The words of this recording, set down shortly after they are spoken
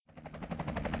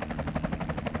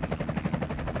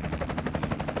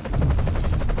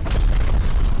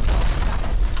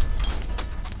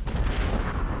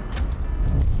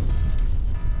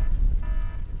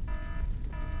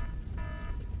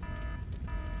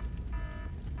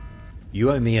You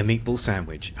owe me a meatball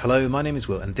sandwich. Hello, my name is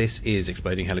Will, and this is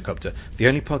Exploding Helicopter, the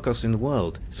only podcast in the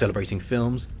world celebrating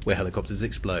films where helicopters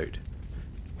explode.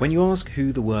 When you ask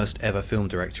who the worst ever film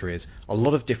director is, a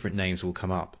lot of different names will come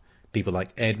up. People like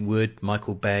Ed Wood,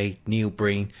 Michael Bay, Neil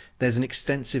Breen. There's an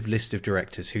extensive list of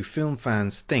directors who film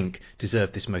fans think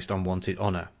deserve this most unwanted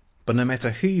honour. But no matter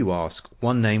who you ask,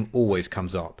 one name always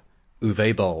comes up: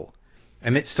 Uwe Boll.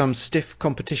 Amidst some stiff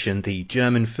competition, the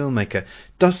German filmmaker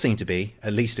does seem to be,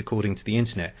 at least according to the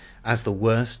internet, as the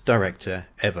worst director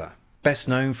ever. Best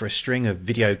known for a string of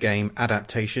video game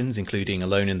adaptations, including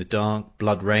Alone in the Dark,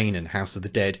 Blood Rain and House of the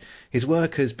Dead, his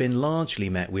work has been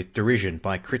largely met with derision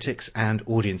by critics and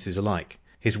audiences alike.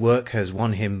 His work has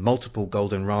won him multiple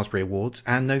Golden Raspberry Awards,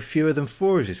 and no fewer than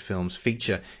 4 of his films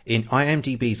feature in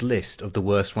IMDb's list of the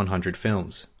worst 100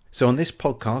 films. So on this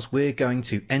podcast, we're going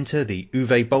to enter the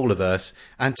Uwe Bolliverse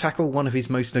and tackle one of his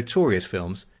most notorious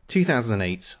films,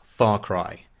 2008's Far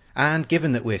Cry. And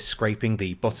given that we're scraping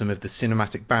the bottom of the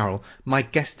cinematic barrel, my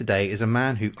guest today is a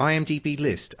man who IMDb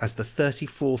lists as the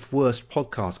 34th worst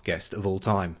podcast guest of all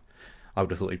time. I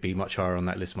would have thought he'd be much higher on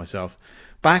that list myself.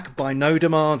 Back by no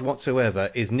demand whatsoever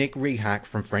is Nick Rehack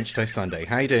from French Toast Sunday.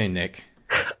 How you doing, Nick?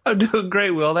 I'm doing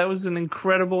great, Will. That was an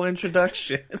incredible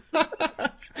introduction.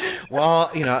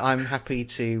 Well, I'm happy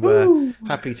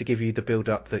to give you the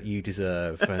build-up that you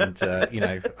deserve, and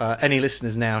any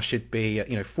listeners now should be,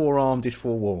 forearmed is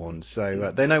forewarned,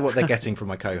 so they know what they're getting from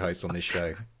my co-host on this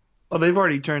show. Well, they've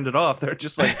already turned it off. They're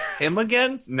just like, him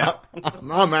again? No,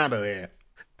 I'm out of here.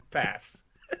 Pass.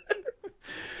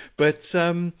 But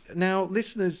now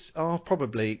listeners are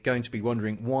probably going to be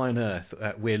wondering why on earth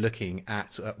we're looking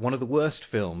at one of the worst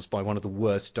films by one of the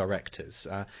worst directors.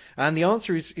 And the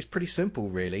answer is pretty simple,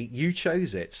 really. You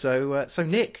chose it. So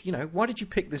Nick, why did you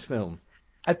pick this film?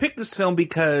 I picked this film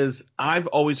because I've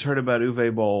always heard about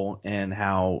Uwe Boll and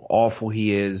how awful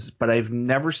he is, but I've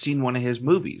never seen one of his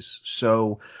movies.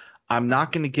 So I'm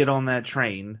not going to get on that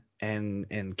train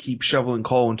and keep shoveling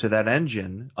coal into that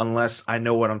engine unless I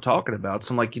know what I'm talking about.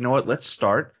 So I'm like, you know what, let's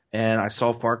start. And I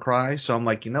saw Far Cry, so I'm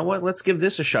like, you know what, let's give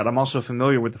this a shot. I'm also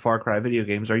familiar with the Far Cry video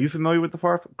games. Are you familiar with the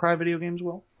Far Cry video games,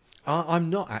 Will?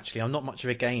 I'm not, actually. I'm not much of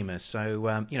a gamer.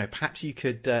 So, perhaps you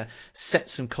could set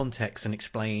some context and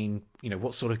explain,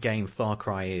 what sort of game Far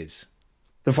Cry is.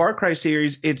 The Far Cry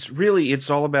series,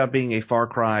 it's all about being a Far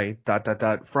Cry ...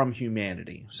 from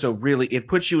humanity. So really, it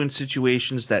puts you in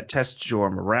situations that test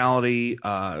your morality.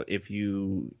 Are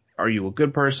you a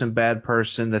good person, bad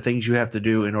person, the things you have to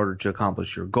do in order to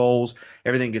accomplish your goals.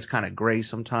 Everything gets kind of gray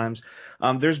sometimes.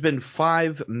 There's been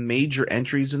 5 major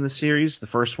entries in the series. The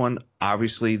first one,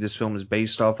 obviously, this film is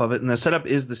based off of it. And the setup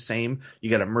is the same.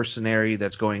 You got a mercenary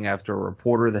that's going after a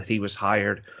reporter that he was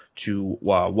hired to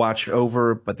watch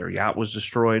over, but their yacht was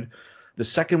destroyed. The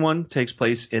second one takes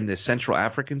place in the Central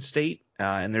African state,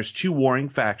 and there's 2 warring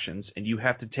factions, and you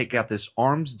have to take out this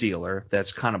arms dealer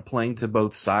that's kind of playing to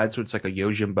both sides, so it's like a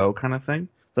Yojimbo kind of thing.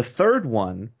 The third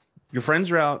one, your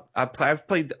friends are out. I've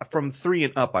played from 3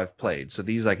 and up. I've played, so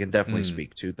these I can definitely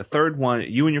speak to. The third one,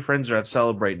 you and your friends are out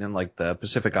celebrating in like the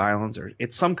Pacific Islands, or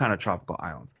it's some kind of tropical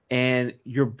islands. And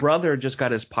your brother just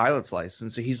got his pilot's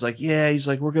license, so he's like,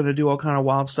 we're gonna do all kind of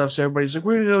wild stuff. So everybody's like,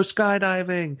 we're gonna go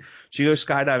skydiving. So you go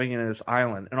skydiving in this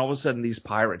island, and all of a sudden these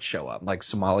pirates show up, like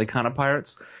Somali kind of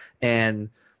pirates, and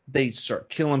they start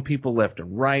killing people left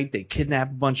and right. They kidnap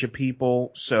a bunch of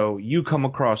people. So you come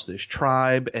across this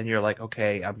tribe and you're like,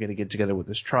 okay, I'm going to get together with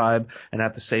this tribe and I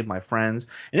have to save my friends.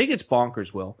 And it gets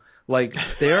bonkers, Will. Like,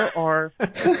 there are,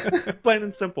 plain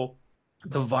and simple,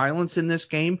 the violence in this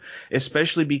game,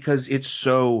 especially because it's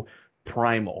so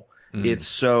primal. It's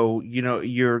so,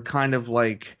 you're kind of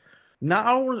like,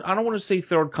 I don't want to say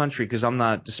third country because I'm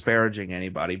not disparaging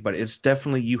anybody, but it's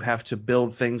definitely you have to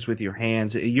build things with your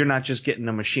hands. You're not just getting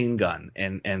a machine gun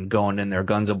and going in there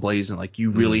guns a-blazing. Like,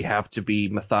 you really have to be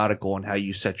methodical in how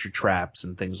you set your traps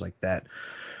and things like that.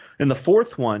 In the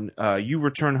fourth one, you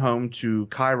return home to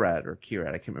Kyrat or Kirat.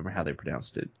 I can't remember how they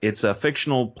pronounced it. It's a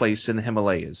fictional place in the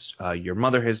Himalayas. Your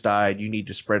mother has died. You need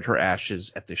to spread her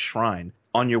ashes at this shrine.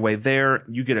 On your way there,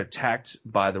 you get attacked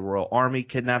by the Royal Army,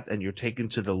 kidnapped, and you're taken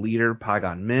to the leader,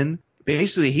 Pagan Min.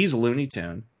 Basically, he's a Looney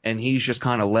Tune, and he's just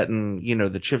kind of letting,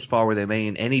 the chips fall where they may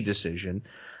in any decision.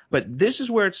 But this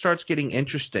is where it starts getting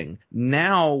interesting.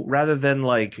 Now, rather than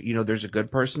there's a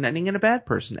good person ending and a bad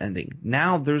person ending.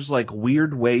 Now there's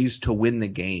weird ways to win the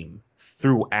game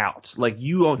throughout. Like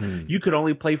you could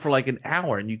only play for an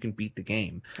hour and you can beat the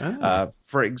game.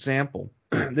 For example,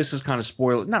 this is kind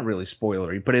of not really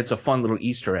spoilery, but it's a fun little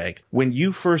Easter egg. When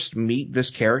you first meet this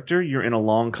character, you're in a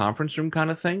long conference room kind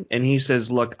of thing. And he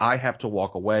says, look, I have to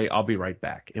walk away. I'll be right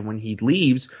back. And when he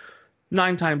leaves,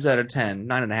 nine and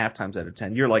a half times out of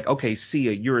 10, you're like, okay, see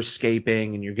ya, you're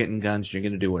escaping and you're getting guns, and you're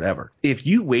going to do whatever. If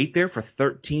you wait there for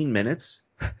 13 minutes,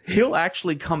 he'll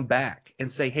actually come back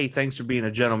and say, hey, thanks for being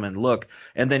a gentleman. Look,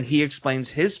 and then he explains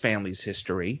his family's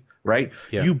history, right?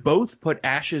 Yeah. You both put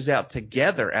ashes out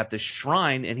together at the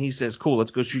shrine, and he says, cool,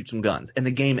 let's go shoot some guns. And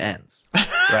the game ends,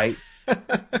 right?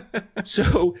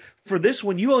 So for this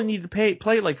one, you only need to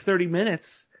play like 30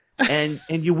 minutes, and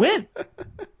you win.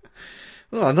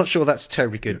 Well, I'm not sure that's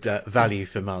terribly good value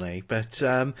for money, but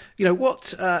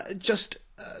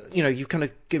you've kind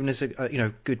of given us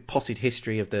a good potted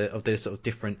history of the sort of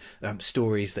different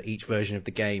stories that each version of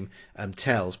the game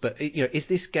tells. But is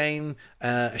this game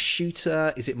a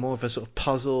shooter? Is it more of a sort of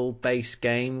puzzle based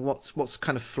game? What's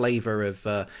kind of flavour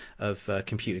of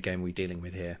computer game are we dealing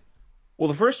with here? Well,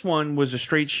 the first one was a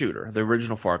straight shooter, the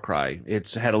original Far Cry.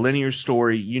 It had a linear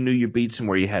story. You knew your beats and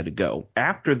where you had to go.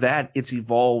 After that, it's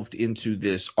evolved into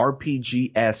this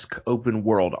RPG-esque open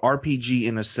world. RPG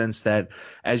in a sense that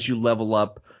as you level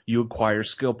up, you acquire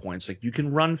skill points. Like you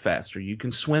can run faster, you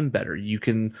can swim better, you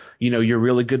can, you're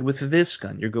really good with this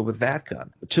gun, you're good with that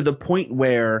gun. To the point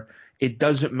where it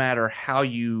doesn't matter how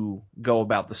you go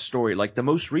about the story. Like the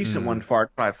most recent one, Far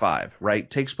Cry 5, right,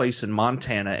 takes place in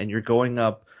Montana, and you're going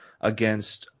up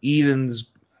against Eden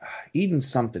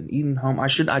Home. I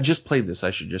just played this. I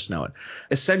should just know it.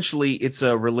 Essentially, it's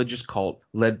a religious cult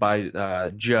led by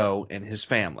Joe and his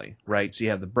family, right? So you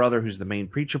have the brother who's the main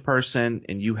preacher person,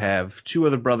 and you have two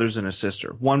other brothers and a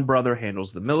sister. One brother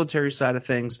handles the military side of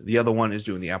things. The other one is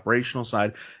doing the operational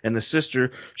side. And the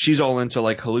sister, she's all into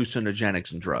like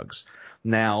hallucinogenics and drugs.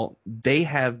 Now, they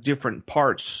have different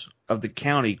parts of the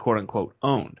county, quote unquote,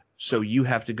 owned. So you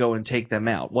have to go and take them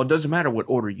out. Well, it doesn't matter what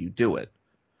order you do it,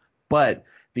 but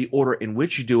the order in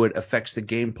which you do it affects the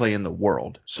gameplay in the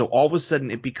world. So all of a sudden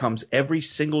it becomes every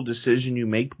single decision you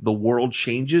make, the world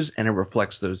changes and it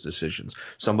reflects those decisions.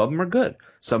 Some of them are good.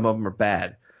 Some of them are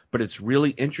bad. But it's really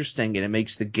interesting, and it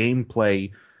makes the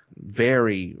gameplay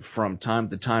vary from time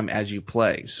to time as you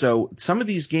play. So some of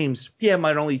these games, it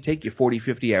might only take you 40,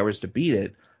 50 hours to beat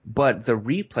it, but the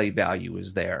replay value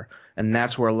is there. And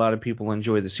that's where a lot of people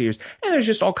enjoy the series. And there's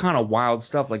just all kind of wild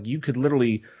stuff. Like you could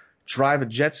literally drive a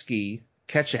jet ski,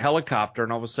 catch a helicopter,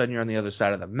 and all of a sudden you're on the other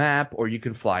side of the map, or you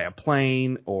can fly a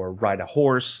plane or ride a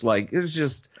horse. Like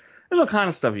there's all kind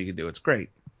of stuff you can do. It's great.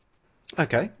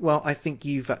 Okay, well, I think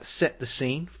you've set the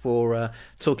scene for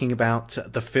talking about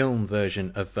the film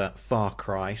version of Far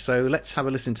Cry. So let's have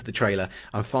a listen to the trailer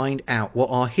and find out what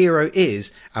our hero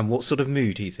is and what sort of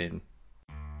mood he's in.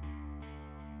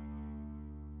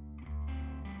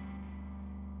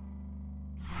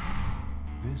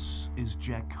 This is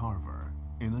Jack Carver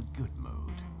in a good mood.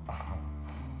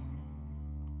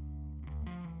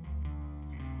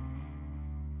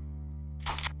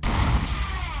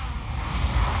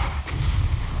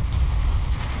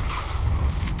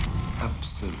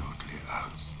 Absolutely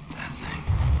outstanding.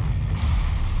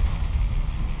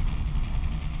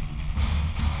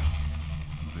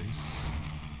 This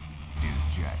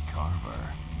is Jack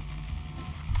Carver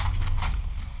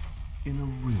in a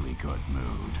really good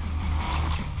mood.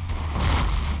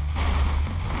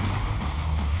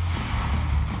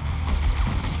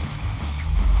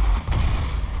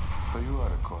 So you are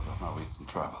the cause of my recent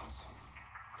troubles.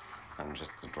 I'm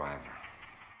just the driver.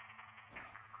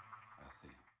 I see.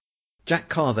 Jack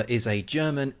Carver is a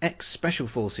German ex-Special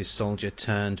Forces soldier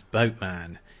turned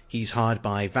boatman. He's hired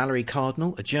by Valerie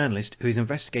Cardinal, a journalist who is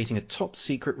investigating a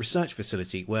top-secret research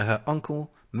facility where her uncle,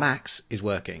 Max, is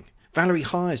working. Valerie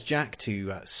hires Jack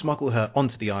to smuggle her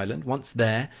onto the island. Once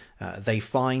there, they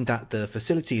find that the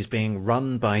facility is being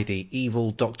run by the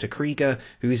evil Dr. Krieger,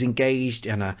 who is engaged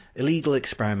in an illegal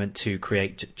experiment to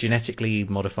create genetically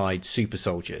modified super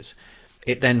soldiers.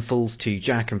 It then falls to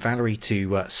Jack and Valerie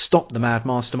to stop the mad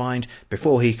mastermind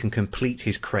before he can complete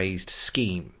his crazed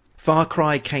scheme. Far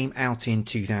Cry came out in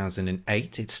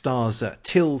 2008. It stars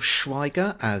Till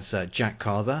Schweiger as Jack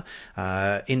Carver.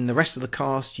 In the rest of the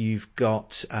cast, you've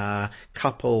got a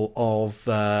couple of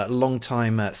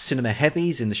long-time cinema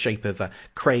heavies in the shape of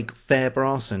Craig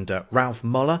Fairbrass and Ralph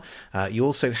Moller. You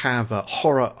also have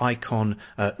horror icon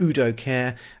Udo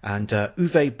Kier, and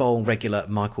Uwe Boll regular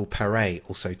Michael Paré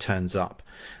also turns up.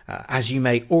 As you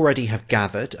may already have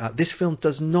gathered, this film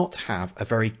does not have a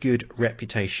very good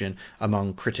reputation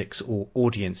among critics or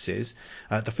audiences.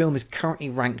 The film is currently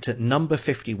ranked at number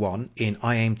 51 in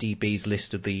IMDb's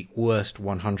list of the worst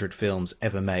 100 films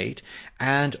ever made,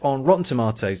 and on Rotten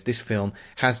Tomatoes this film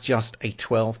has just a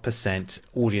 12%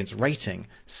 audience rating.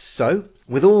 So,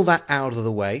 with all that out of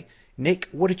the way, Nick,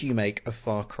 what did you make of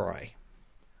Far Cry?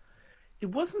 It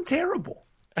wasn't terrible.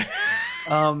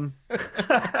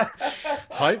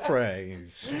 High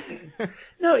praise.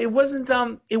 No, it wasn't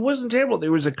terrible.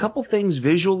 There was a couple things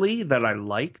visually that I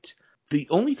liked. The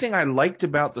only thing I liked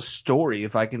about the story,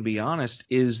 if I can be honest,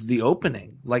 is the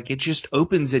opening. Like, it just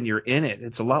opens and you're in it.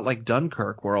 It's a lot like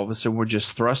Dunkirk, where all of a sudden we're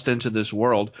just thrust into this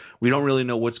world. We don't really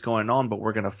know what's going on, but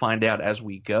we're going to find out as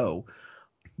we go.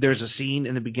 There's a scene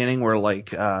in the beginning where,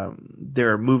 like,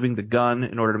 they're moving the gun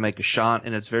in order to make a shot,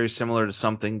 and it's very similar to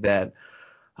something that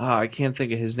I can't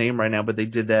think of his name right now, but they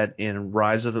did that in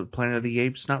Rise of the Planet of the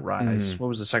Apes. Not Rise. What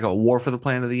was the second? War for the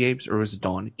Planet of the Apes, or was it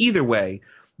Dawn? Either way,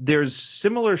 there's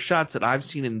similar shots that I've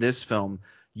seen in this film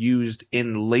used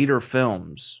in later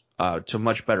films to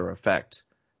much better effect.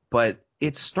 But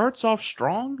it starts off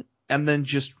strong and then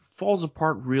just falls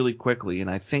apart really quickly. And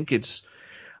I think it's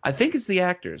the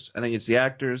actors. I think it's the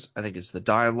actors. I think it's the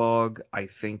dialogue. I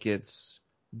think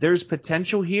there's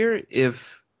potential here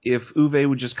if Uwe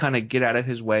would just kind of get out of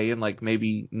his way and, like,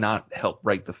 maybe not help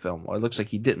write the film. Well, it looks like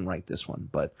he didn't write this one,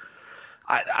 but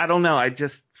I don't know.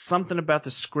 Something about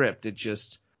the script, it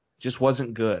just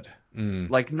wasn't good.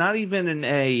 Like, not even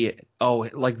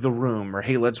like The Room or,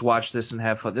 hey, let's watch this and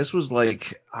have fun. This was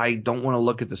like, I don't want to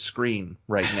look at the screen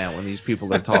right now when these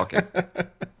people are talking.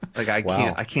 Like,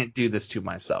 I can't do this to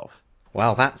myself.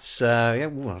 Well, that's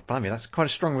blimey, that's quite a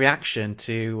strong reaction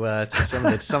to some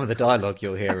of the dialogue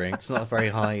you're hearing. It's not a very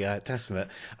high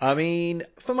testament. I mean,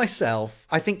 for myself,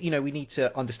 I think we need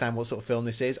to understand what sort of film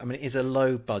this is. I mean, it is a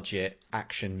low budget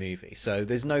action movie, so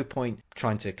there's no point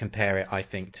trying to compare it, I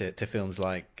think, to films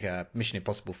like Mission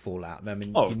Impossible Fallout. I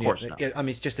mean, of course not. I mean,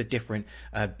 it's just a different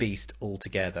beast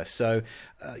altogether. So,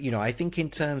 I think in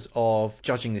terms of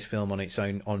judging this film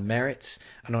on merits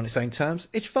and on its own terms,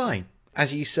 it's fine.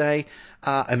 As you say,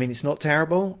 I mean, it's not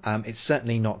terrible. It's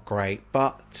certainly not great.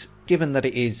 But given that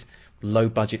it is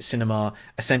low-budget cinema,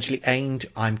 essentially aimed,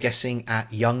 I'm guessing,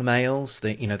 at young males,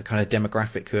 the kind of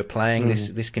demographic who are playing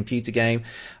this computer game,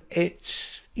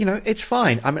 it's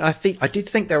fine. I mean, I did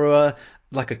think there were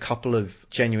like a couple of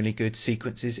genuinely good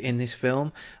sequences in this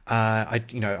film.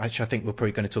 Actually, I think we're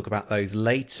probably going to talk about those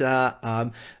later.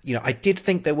 I did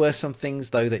think there were some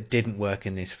things though that didn't work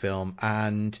in this film,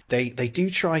 and they do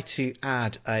try to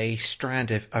add a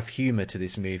strand of humor to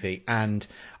this movie, and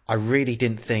I really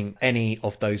didn't think any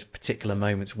of those particular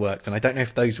moments worked. And I don't know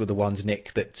if those were the ones,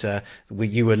 Nick, that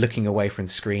you were looking away from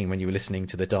the screen when you were listening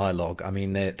to the dialogue. I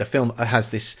mean, the film has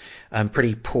this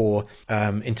pretty poor,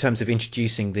 in terms of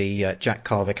introducing the Jack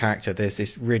Carver character, there's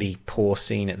this really poor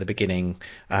scene at the beginning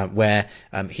where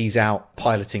he's out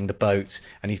piloting the boat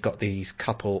and he's got these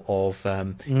couple of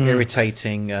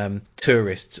irritating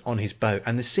tourists on his boat.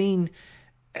 And the scene,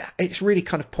 it's really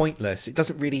kind of pointless. It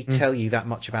doesn't really tell you that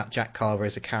much about Jack Carver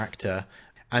as a character,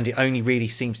 and it only really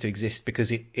seems to exist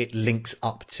because it links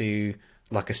up to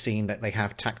like a scene that they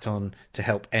have tacked on to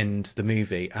help end the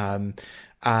movie.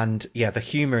 And yeah, the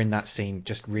humor in that scene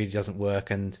just really doesn't work.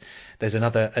 And there's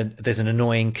an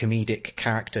annoying comedic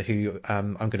character who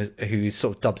who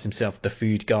sort of dubs himself the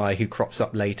food guy, who crops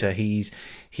up later. He's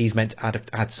meant to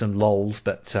add some lols,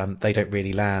 but they don't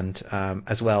really land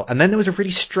as well. And then there was a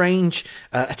really strange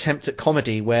attempt at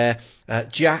comedy where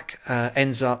Jack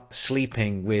ends up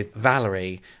sleeping with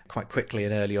Valerie quite quickly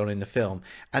and early on in the film,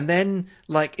 and then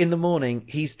like in the morning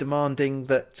he's demanding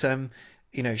that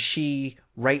she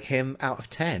rate him out of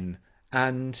 10,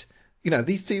 and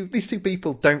these two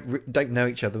people don't know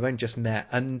each other, they've just met,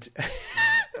 and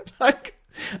like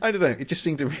I don't know, it just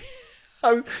seemed to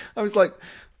I was like,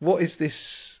 what is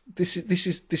this? This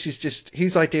is just,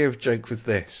 whose idea of joke was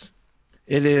this?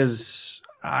 It is.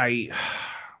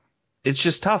 It's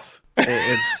just tough.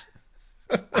 It's.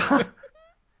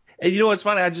 And you know what's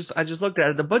funny? I just looked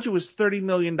at it. The budget was $30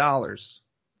 million.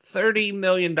 $30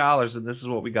 million, and this is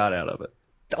what we got out of it.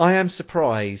 I am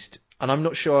surprised, and I'm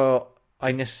not sure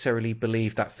I necessarily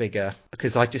believe that figure,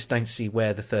 because I just don't see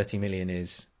where the 30 million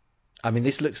is. I mean,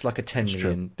 this looks like a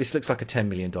This looks like a $10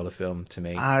 million film to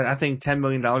me. I think $10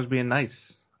 million being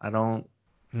nice. I don't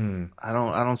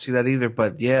see that either.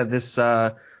 But yeah, this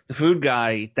the food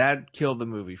guy, that killed the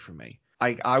movie for me.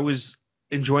 I was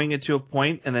enjoying it to a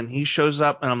point, and then he shows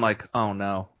up, and I'm like, oh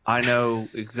no, I know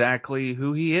exactly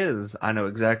who he is. I know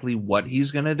exactly what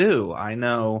he's gonna do. I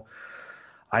know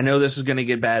this is gonna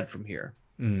get bad from here.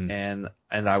 And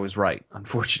I was right,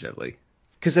 unfortunately.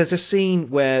 Because there's a scene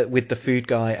with the food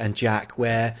guy and Jack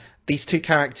where these two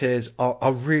characters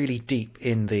are really deep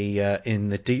in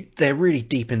they're really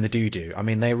deep in the doo-doo. I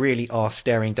mean, they really are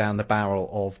staring down the barrel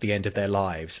of the end of their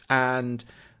lives. And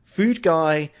food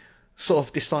guy sort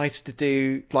of decides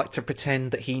to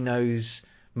pretend that he knows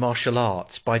martial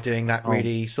arts by doing that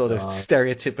really sort of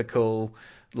stereotypical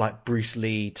like Bruce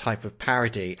Lee type of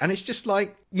parody. And it's just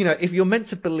like, you know, if you're meant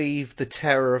to believe the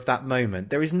terror of that moment,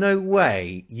 there is no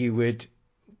way you would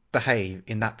behave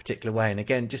in that particular way. And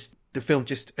again, just the film,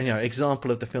 just, you know,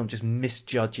 example of the film just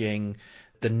misjudging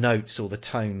the notes or the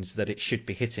tones that it should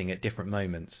be hitting at different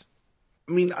moments.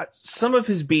 I mean, some of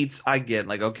his beats I get,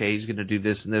 like, okay, he's going to do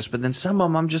this and this, but then some of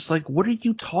them I'm just like, what are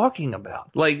you talking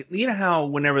about? Like, you know how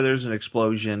whenever there's an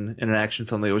explosion in an action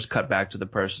film, they always cut back to the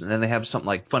person, and then they have something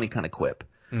like funny kind of quip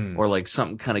or like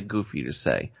something kind of goofy to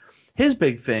say. His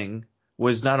big thing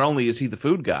was not only is he the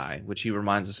food guy, which he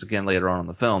reminds us again later on in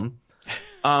the film,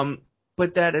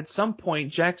 but that at some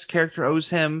point Jack's character owes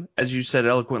him, as you said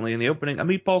eloquently in the opening, a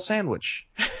meatball sandwich.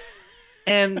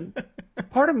 And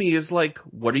part of me is like,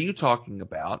 what are you talking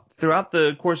about? Throughout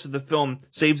the course of the film,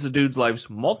 saves the dude's lives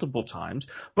multiple times,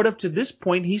 but up to this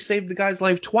point, he saved the guy's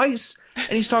life twice, and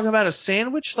he's talking about a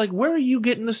sandwich? Like, where are you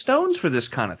getting the stones for this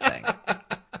kind of thing?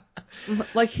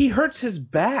 Like, he hurts his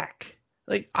back.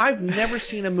 Like, I've never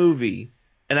seen a movie,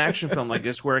 an action film like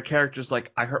this, where a character's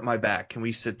like, I hurt my back, can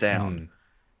we sit down?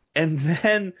 And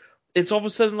then it's all of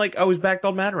a sudden like, oh, his back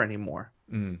don't matter anymore.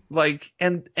 Like,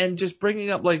 and just bringing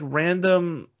up like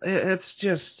random, it's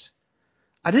just,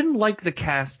 I didn't like the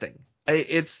casting.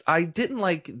 I didn't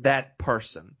like that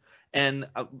person. And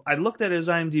I looked at his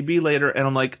IMDb later and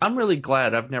I'm like, I'm really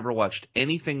glad I've never watched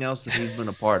anything else that he's been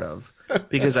a part of,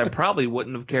 because I probably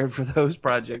wouldn't have cared for those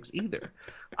projects either.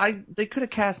 They could have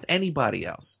cast anybody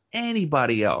else,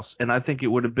 and I think it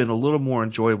would have been a little more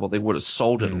enjoyable. They would have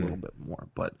sold it a little bit more,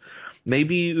 but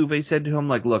maybe Uwe said to him,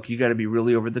 like, look, you got to be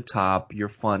really over the top. You're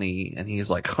funny. And he's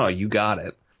like, oh, you got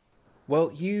it.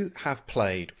 Well, you have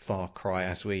played Far Cry,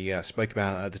 as we spoke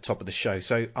about at the top of the show.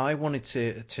 So I wanted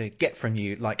to get from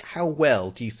you, like, how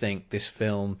well do you think this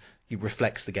film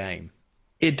reflects the game?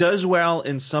 It does well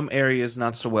in some areas,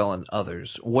 not so well in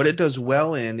others. What it does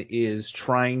well in is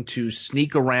trying to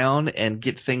sneak around and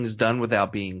get things done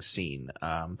without being seen,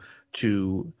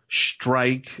 to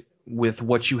strike with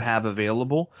what you have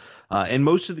available. In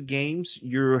most of the games,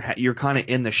 you're kind of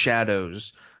in the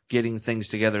shadows, getting things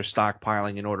together,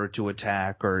 stockpiling in order to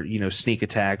attack, or, you know, sneak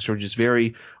attacks, or just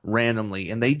very randomly.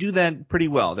 And they do that pretty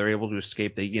well. They're able to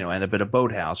escape. They, you know, end up in a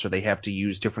boathouse, or they have to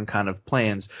use different kind of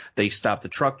plans. They stop the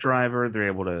truck driver. They're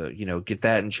able to, you know, get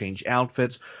that and change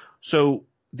outfits. So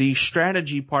the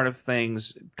strategy part of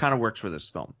things kind of works for this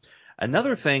film.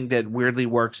 Another thing that weirdly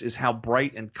works is how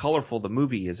bright and colorful the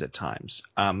movie is at times.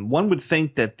 One would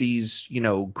think that these, you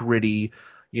know, gritty,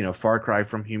 you know, Far Cry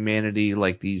from Humanity,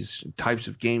 like these types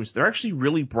of games, they're actually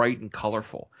really bright and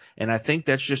colorful. And I think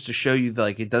that's just to show you that,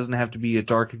 like, it doesn't have to be a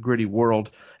dark and gritty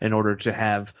world in order to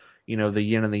have, you know, the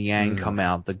yin and the yang come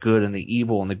out, the good and the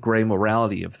evil and the gray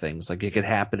morality of things. Like, it could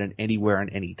happen at anywhere and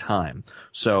any time.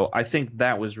 So I think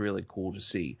that was really cool to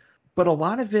see. But a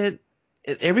lot of it,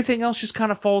 everything else just kind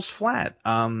of falls flat.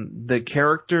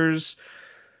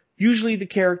 Usually the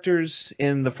characters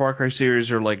in the Far Cry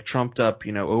series are like trumped up,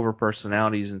 you know, over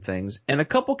personalities and things. And a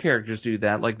couple characters do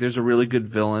that. Like, there's a really good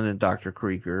villain in Dr.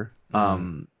 Krieger.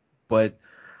 But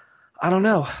I don't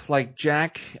know, like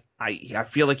Jack, I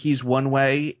feel like he's one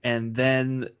way, and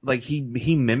then like he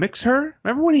mimics her.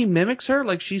 Remember when he mimics her?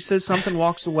 Like, she says something,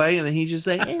 walks away, and then he just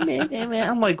like,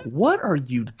 I'm like, what are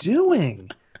you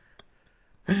doing?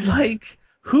 Like,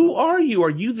 who are you? Are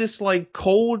you this like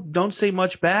cold, don't say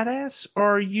much badass? Or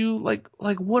are you like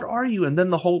what are you? And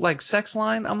then the whole like sex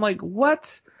line, I'm like,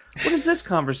 what? What is this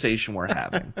conversation we're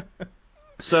having?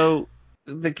 So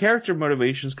the character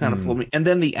motivations kind of fool me. And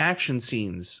then the action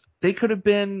scenes, they could have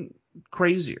been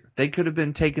crazier. They could have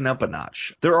been taken up a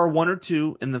notch. There are one or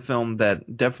two in the film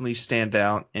that definitely stand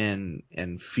out and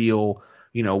feel,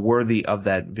 you know, worthy of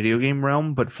that video game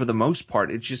realm, but for the most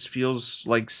part, it just feels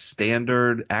like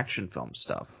standard action film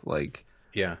stuff. Like,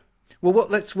 yeah. Well,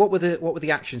 what were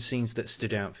the action scenes that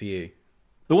stood out for you?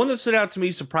 The one that stood out to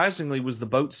me surprisingly was the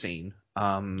boat scene.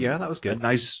 Yeah, that was good.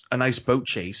 A nice boat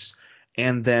chase.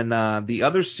 And then the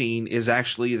other scene is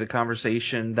actually the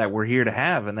conversation that we're here to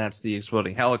have, and that's the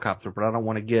exploding helicopter. But I don't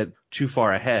want to get too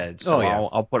far ahead, so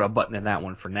I'll put a button in that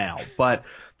one for now. But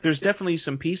there's definitely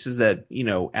some pieces that, you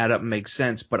know, add up and make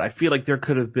sense. But I feel like there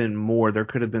could have been more. There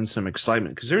could have been some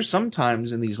excitement, because there's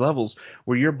sometimes in these levels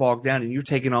where you're bogged down and you're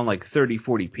taking on like 30,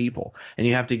 40 people, and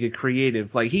you have to get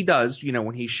creative, like he does, you know,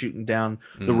 when he's shooting down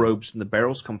the ropes and the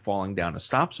barrels come falling down to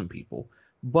stop some people.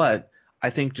 But I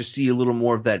think to see a little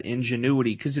more of that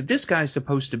ingenuity, because if this guy's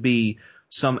supposed to be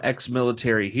some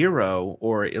ex-military hero,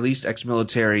 or at least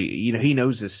ex-military, you know, he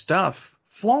knows his stuff,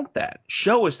 flaunt that.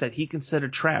 Show us that he can set a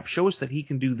trap. Show us that he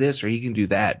can do this or he can do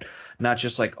that. Not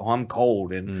just like, oh, I'm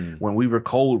cold, and when we were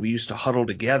cold, we used to huddle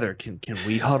together. Can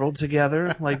we huddle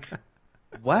together? Like,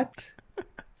 what?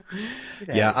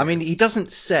 Yeah, I mean, he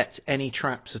doesn't set any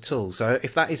traps at all. So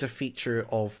if that is a feature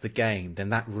of the game, then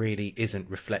that really isn't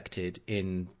reflected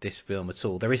in this film at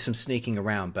all. There is some sneaking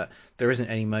around, but there isn't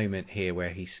any moment here where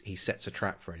he sets a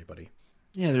trap for anybody.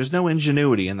 Yeah, there's no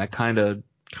ingenuity, and that kind of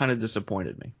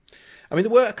disappointed me. I mean,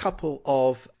 there were a couple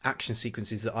of action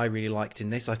sequences that I really liked in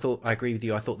this. I agree with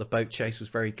you. I thought the boat chase was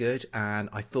very good, and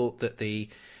I thought that the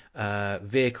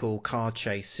vehicle car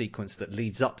chase sequence that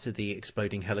leads up to the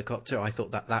exploding helicopter, I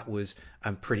thought that was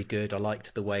pretty good. I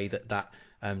liked the way that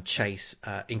chase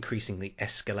increasingly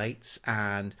escalates.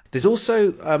 And there's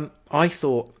also, I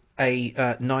thought,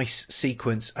 a nice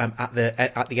sequence at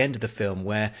the end of the film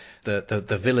where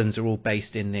the villains are all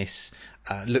based in this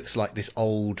looks like this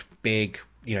old big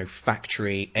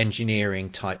factory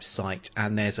engineering type site,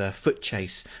 and there's a foot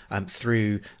chase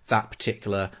through that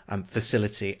particular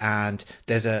facility, and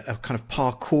there's a kind of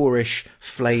parkourish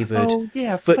flavored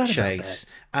foot chase,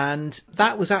 and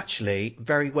that was actually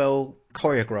very well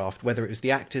choreographed, whether it was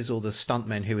the actors or the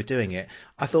stuntmen who were doing it.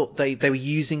 I thought they were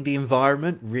using the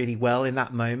environment really well in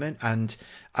that moment, and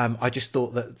I just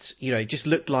thought that it just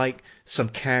looked like some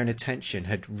care and attention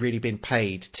had really been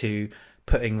paid to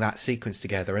putting that sequence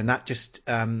together, and that just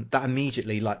that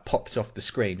immediately popped off the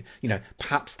screen.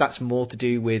 Perhaps that's more to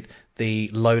do with the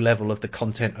low level of the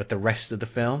content of the rest of the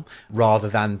film rather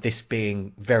than this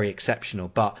being very exceptional,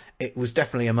 but it was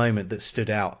definitely a moment that stood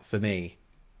out for me.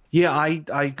 Yeah,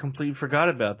 I completely forgot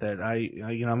about that.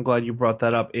 I'm glad you brought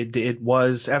that up. It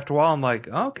was, after a while, I'm like,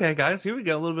 okay, guys, here we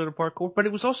go, a little bit of parkour, but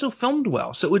it was also filmed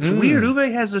well. So it's weird.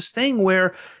 Uwe has this thing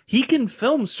where he can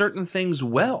film certain things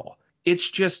well. It's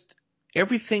just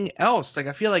everything else. Like,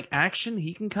 I feel like action,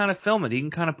 he can kind of film it. He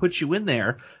can kind of put you in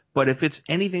there. But if it's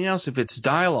anything else, if it's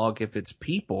dialogue, if it's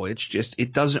people,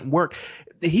 it doesn't work.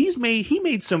 He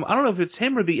made some, I don't know if it's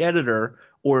him or the editor,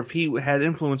 or if he had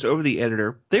influence over the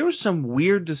editor. There were some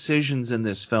weird decisions in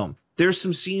this film. There's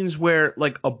some scenes where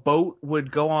like a boat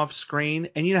would go off screen,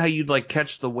 and you know how you'd like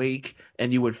catch the wake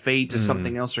and you would fade to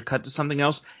something else or cut to something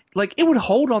else? Like it would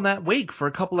hold on that wake for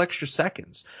a couple extra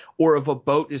seconds. Or if a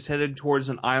boat is headed towards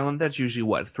an island, that's usually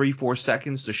 3-4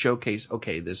 seconds to showcase,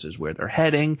 okay, this is where they're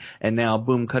heading, and now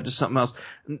boom, cut to something else.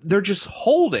 They're just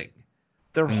holding.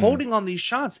 They're holding on these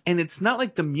shots, and it's not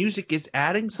like the music is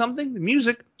adding something. The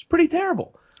music is pretty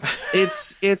terrible.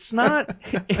 It's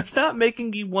not making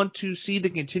me want to see the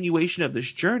continuation of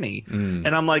this journey. And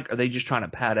I'm like, are they just trying to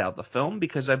pad out the film?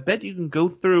 Because I bet you can go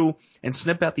through and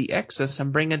snip out the excess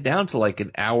and bring it down to like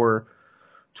an hour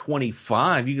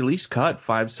 25. You can at least cut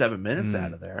 5-7 minutes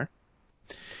out of there.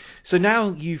 So now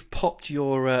you've popped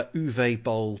your Uwe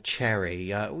Boll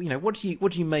cherry. What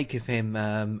do you make of him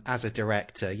as a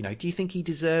director? Do you think he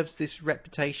deserves this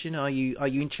reputation? Are you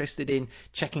interested in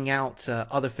checking out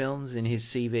other films in his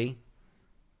CV?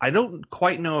 I don't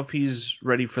quite know if he's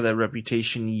ready for that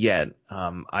reputation yet.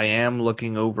 I am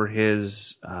looking over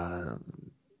his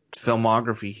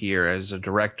filmography here as a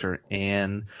director,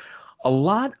 and a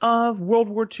lot of World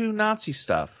War II Nazi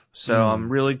stuff. So I'm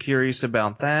really curious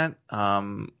about that.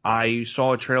 I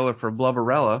saw a trailer for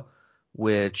Blubberella,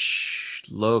 which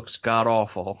looks god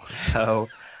awful. So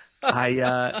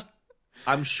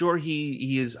I'm sure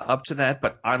he is up to that,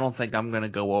 but I don't think I'm going to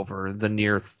go over the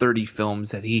near 30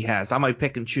 films that he has. I might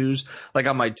pick and choose. Like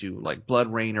I might do like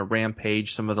Blood Rain or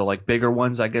Rampage, some of the like bigger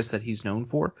ones, I guess, that he's known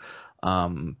for.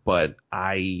 But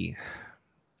I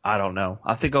don't know.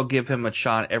 I think I'll give him a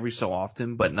shot every so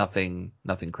often, but nothing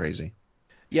crazy.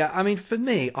 Yeah, I mean, for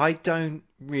me, I don't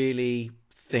really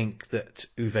think that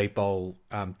Uwe Boll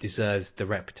deserves the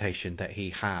reputation that he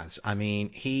has. I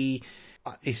mean, he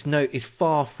is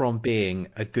far from being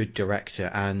a good director,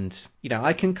 and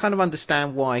I can kind of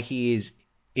understand why he is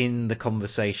in the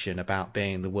conversation about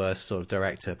being the worst sort of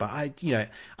director. But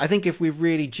I think if we're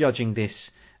really judging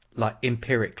this like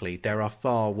empirically, there are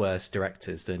far worse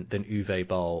directors than Uwe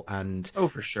Boll, and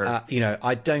for sure.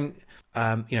 I don't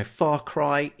Far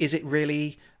Cry, is it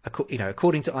really,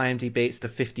 according to IMDb, it's the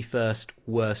 51st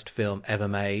worst film ever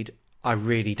made. I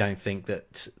really don't think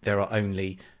that there are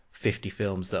only 50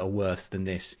 films that are worse than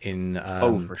this in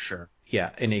for sure.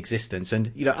 Yeah, in existence.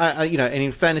 And and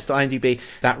in fairness to IMDb,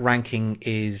 that ranking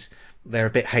they're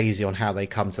a bit hazy on how they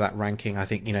come to that ranking. I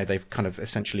think they've kind of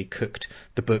essentially cooked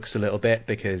the books a little bit,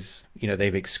 because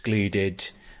they've excluded,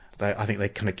 I think they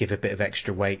kind of give a bit of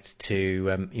extra weight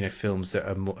to films that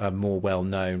are more well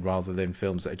known, rather than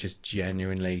films that are just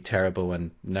genuinely terrible and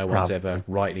no one's ever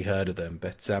rightly heard of them.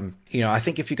 But I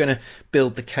think if you're going to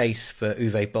build the case for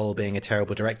Uwe Boll being a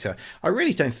terrible director, I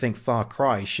really don't think Far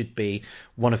Cry should be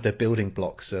one of the building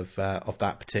blocks of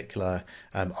that particular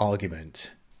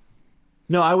argument.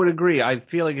 No, I would agree. I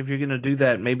feel like if you're going to do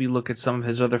that, maybe look at some of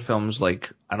his other films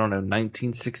like, I don't know,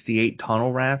 1968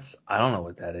 Tunnel Rats. I don't know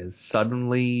what that is.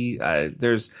 Suddenly,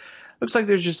 looks like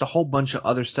there's just a whole bunch of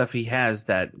other stuff he has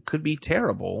that could be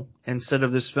terrible instead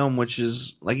of this film, which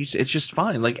is, like you said, it's just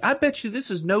fine. Like, I bet you this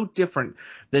is no different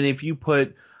than if you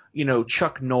put,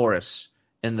 Chuck Norris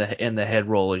in the head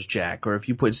role as Jack, or if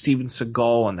you put Steven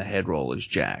Seagal in the head role as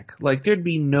Jack. Like, there'd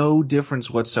be no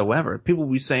difference whatsoever. People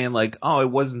would be saying like, oh,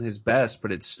 it wasn't his best,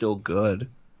 but it's still good.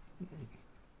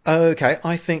 Okay,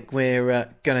 I think we're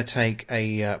going to take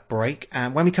a break,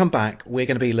 and when we come back, we're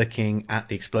going to be looking at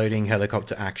the exploding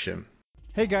helicopter action.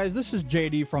 Hey guys, this is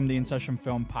JD from the In Session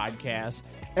Film Podcast.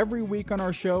 Every week on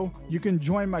our show, you can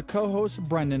join my co-host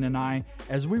Brendan and I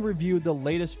as we review the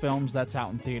latest films that's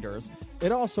out in theaters.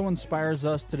 It also inspires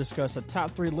us to discuss a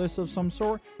top 3 list of some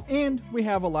sort, and we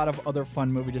have a lot of other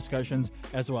fun movie discussions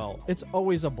as well. It's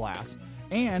always a blast.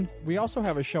 And we also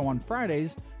have a show on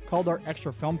Fridays called our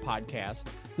Extra Film Podcast.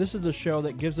 This is a show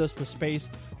that gives us the space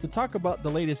to talk about the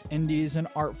latest indies and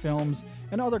art films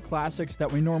and other classics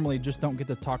that we normally just don't get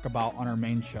to talk about on our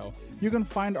main show. You can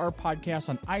find our podcast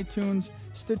on iTunes,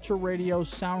 Stitcher Radio,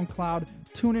 SoundCloud,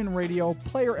 TuneIn Radio,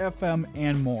 Player FM,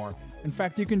 and more. In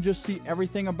fact, you can just see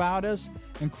everything about us,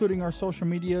 including our social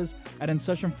medias, at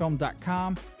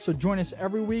InSessionFilm.com. So join us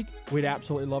every week. We'd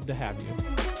absolutely love to have you.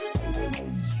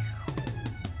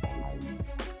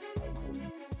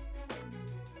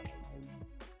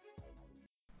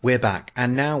 We're back,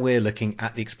 and now we're looking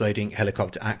at the exploding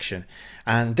helicopter action.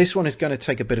 And this one is going to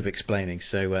take a bit of explaining,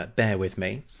 so bear with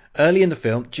me. Early in the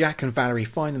film, Jack and Valerie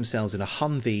find themselves in a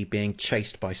Humvee being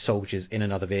chased by soldiers in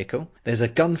another vehicle. There's a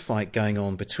gunfight going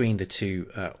on between the two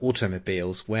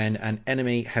automobiles when an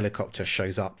enemy helicopter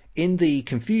shows up. In the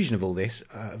confusion of all this,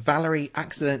 Valerie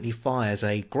accidentally fires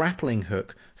a grappling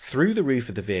hook through the roof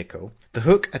of the vehicle. The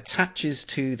hook attaches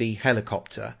to the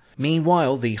helicopter.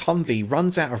 Meanwhile, the Humvee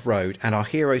runs out of road and our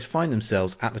heroes find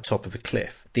themselves at the top of a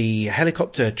cliff. The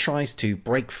helicopter tries to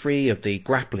break free of the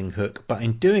grappling hook, but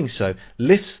in doing so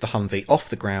lifts the Humvee off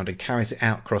the ground and carries it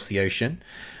out across the ocean.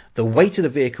 The weight of the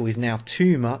vehicle is now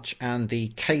too much and the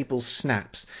cable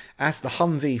snaps. As the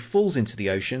Humvee falls into the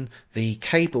ocean, the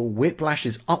cable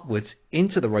whiplashes upwards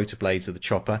into the rotor blades of the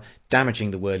chopper,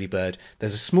 damaging the whirlybird.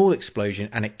 There's a small explosion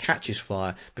and it catches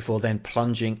fire before then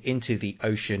plunging into the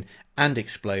ocean and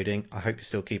exploding. I hope you're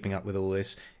still keeping up with all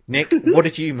this. Nick, what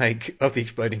did you make of the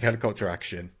exploding helicopter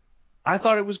action? I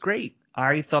thought it was great.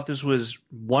 I thought this was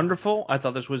wonderful. I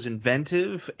thought this was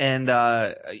inventive, and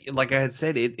like I had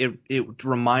said, it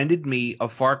reminded me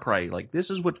of Far Cry. Like, this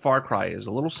is what Far Cry is.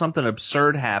 A little something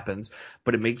absurd happens,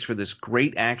 but it makes for this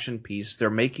great action piece. They're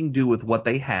making do with what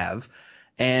they have,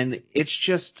 and it's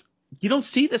just, you don't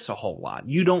see this a whole lot.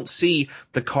 You don't see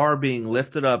the car being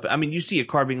lifted up. I mean, you see a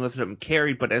car being lifted up and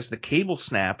carried, but as the cable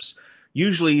snaps,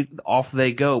 usually off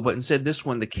they go, but instead this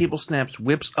one, the cable snaps,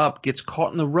 whips up, gets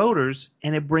caught in the rotors,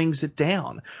 and it brings it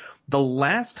down. The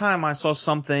last time I saw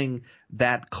something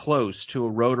that close to a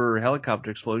rotor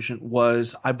helicopter explosion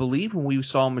was, I believe, when we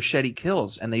saw Machete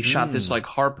Kills, and they shot this like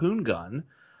harpoon gun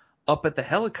up at the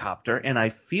helicopter, and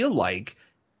I feel like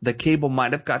the cable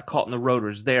might have got caught in the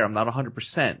rotors there. I'm not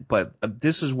 100%, but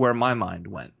this is where my mind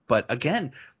went. But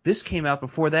again, this came out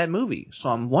before that movie. So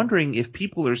I'm wondering if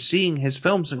people are seeing his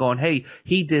films and going, hey,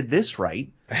 he did this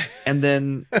right, and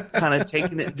then kind of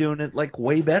taking it and doing it like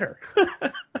way better.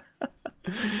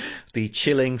 The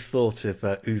chilling thought of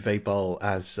Uwe Boll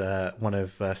as one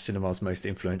of cinema's most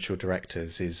influential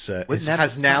directors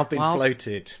has now been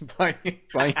floated by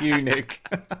you, Nick.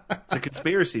 It's a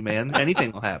conspiracy, man.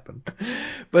 Anything will happen.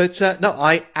 But no,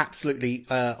 I absolutely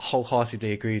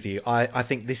wholeheartedly agree with you. I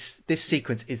think this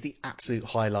sequence is the absolute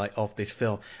highlight of this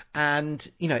film. And,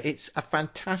 it's a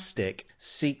fantastic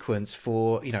sequence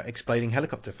for, exploding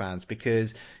helicopter fans,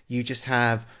 because you just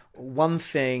have one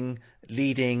thing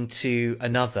leading to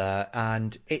another,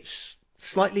 and it's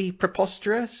slightly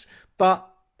preposterous, but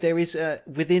there is but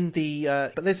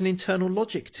there's an internal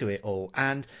logic to it all,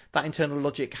 and that internal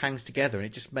logic hangs together, and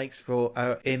it just makes for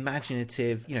an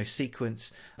imaginative,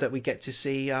 sequence that we get to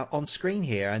see on screen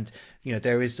here. And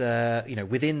there is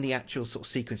within the actual sort of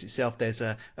sequence itself, there's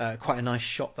quite a nice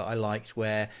shot that I liked,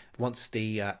 where once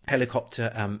the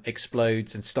helicopter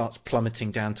explodes and starts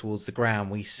plummeting down towards the ground,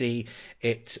 we see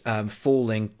it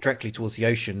falling directly towards the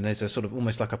ocean. There's a sort of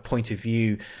almost like a point of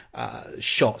view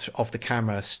shot of the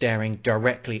camera staring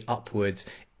directly upwards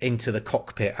into the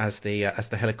cockpit as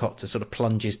the helicopter sort of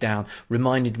plunges down.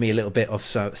 Reminded me a little bit of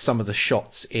some of the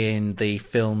shots in the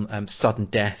film Sudden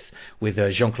Death with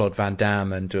Jean-Claude Van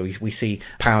Damme, and we see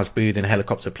Powers Booth in a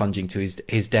helicopter plunging to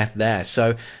his death there.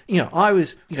 So I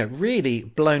was really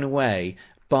blown away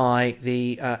by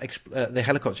the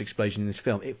helicopter explosion in this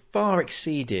film. It far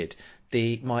exceeded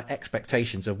my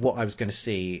expectations of what I was going to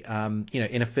see,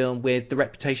 in a film with the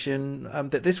reputation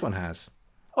that this one has.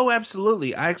 Oh,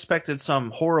 absolutely. I expected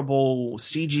some horrible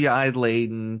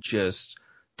CGI-laden, just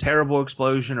terrible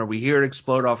explosion, or we hear it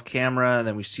explode off camera, and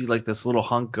then we see like this little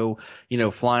hunk go,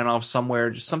 flying off somewhere.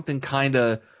 Just something kind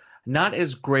of not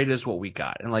as great as what we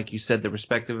got. And like you said, the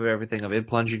perspective of everything of it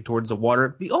plunging towards the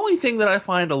water. The only thing that I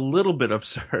find a little bit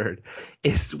absurd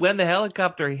is when the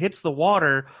helicopter hits the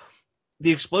water,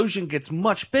 the explosion gets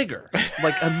much bigger,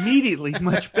 like immediately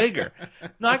much bigger.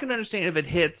 Now I can understand if it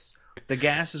hits, the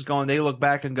gas is going, they look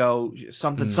back and go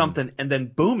something, and then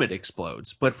boom, it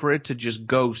explodes. But for it to just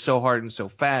go so hard and so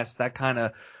fast, that kind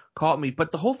of caught me.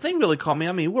 But the whole thing really caught me.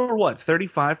 I mean, we're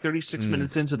 36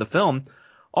 minutes into the film.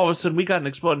 All of a sudden we got an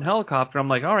exploding helicopter. I'm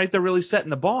like, all right, they're really setting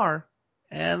the bar.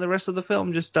 And the rest of the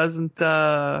film just doesn't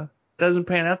pan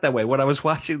out that way. When I was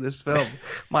watching this film,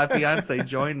 my fiance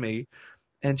joined me.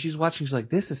 And she's watching. She's like,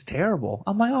 this is terrible.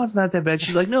 I'm like, oh, it's not that bad.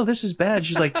 She's like, no, this is bad.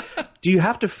 She's like, do you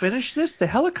have to finish this? The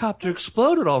helicopter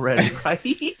exploded already,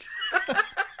 right?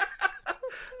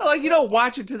 I'm like, you don't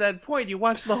watch it to that point. You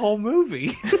watch the whole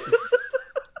movie.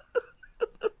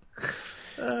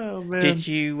 Oh, man. Did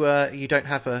you you don't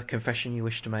have a confession you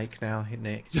wish to make now,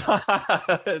 Nick?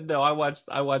 No, I watched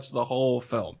the whole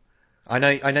film. I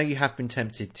know you have been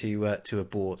tempted to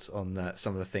abort on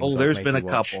some of the things. Oh, there's been a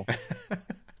couple.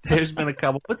 There's been a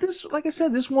couple, but this, like I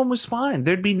said, this one was fine.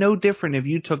 There'd be no different if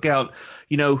you took out,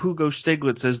 Hugo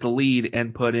Stiglitz as the lead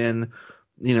and put in,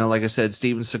 like I said,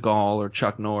 Steven Seagal or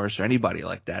Chuck Norris or anybody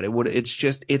like that.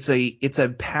 It's a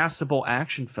passable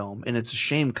action film, and it's a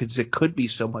shame because it could be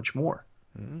so much more.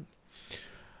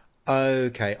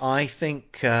 Okay, I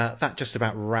think that just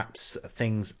about wraps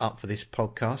things up for this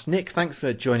podcast. Nick, thanks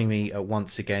for joining me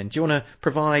once again. Do you want to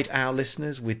provide our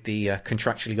listeners with the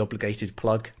contractually obligated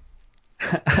plug?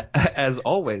 As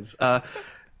always,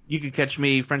 you can catch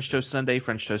me French Toast Sunday,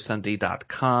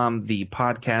 FrenchToastSunday.com, the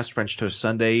podcast French Toast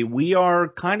Sunday. We are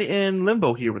kind of in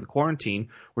limbo here with the quarantine.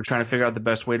 We're trying to figure out the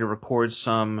best way to record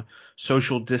some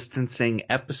social distancing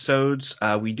episodes.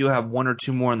 We do have one or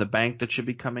two more in the bank that should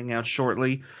be coming out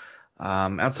shortly.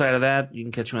 Outside of that, you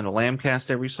can catch me on the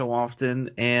Lambcast every so often,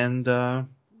 and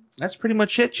that's pretty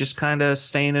much it. Just kind of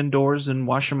staying indoors and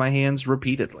washing my hands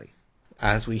repeatedly.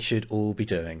 As we should all be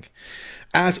doing.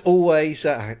 As always,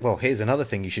 here's another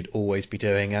thing you should always be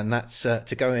doing, and that's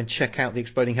to go and check out the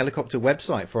Exploding Helicopter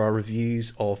website for our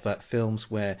reviews of films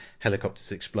where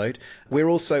helicopters explode. We're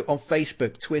also on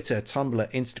Facebook, Twitter,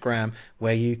 Tumblr, Instagram,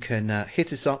 where you can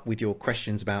hit us up with your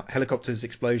questions about helicopters,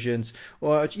 explosions,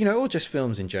 or just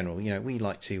films in general. We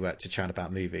like to chat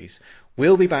about movies.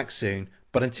 We'll be back soon,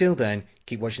 but until then,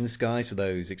 keep watching the skies for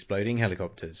those exploding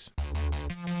helicopters.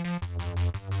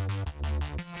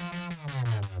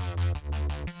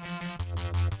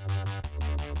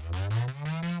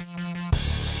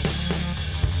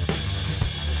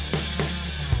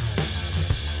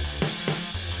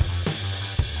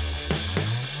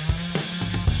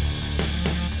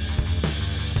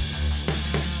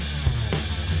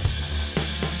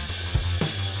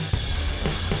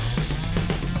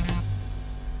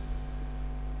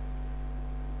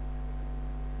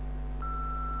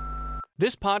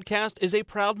 This podcast is a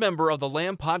proud member of the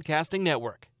Lamb Podcasting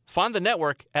Network. Find the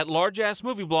network at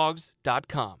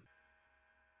largeassmovieblogs.com.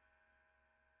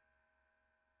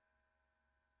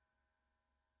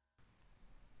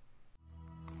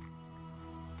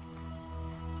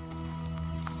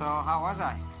 So, how was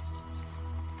I?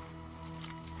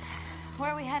 Where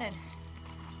are we headed?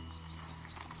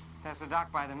 There's a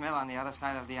dock by the mill on the other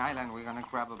side of the island. We're gonna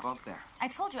grab a boat there. I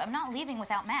told you, I'm not leaving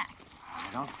without Max.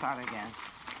 Don't start again.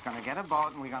 We're gonna get a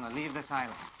boat and we're gonna leave this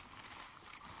island.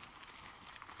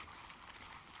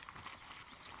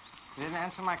 You didn't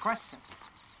answer my question.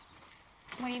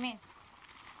 What do you mean?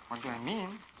 What do I mean?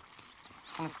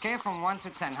 On a scale from 1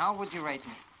 to 10, how would you rate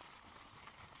me?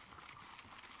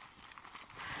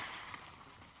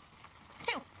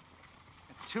 2.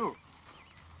 A 2.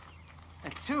 A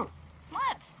 2?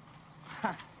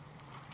 What?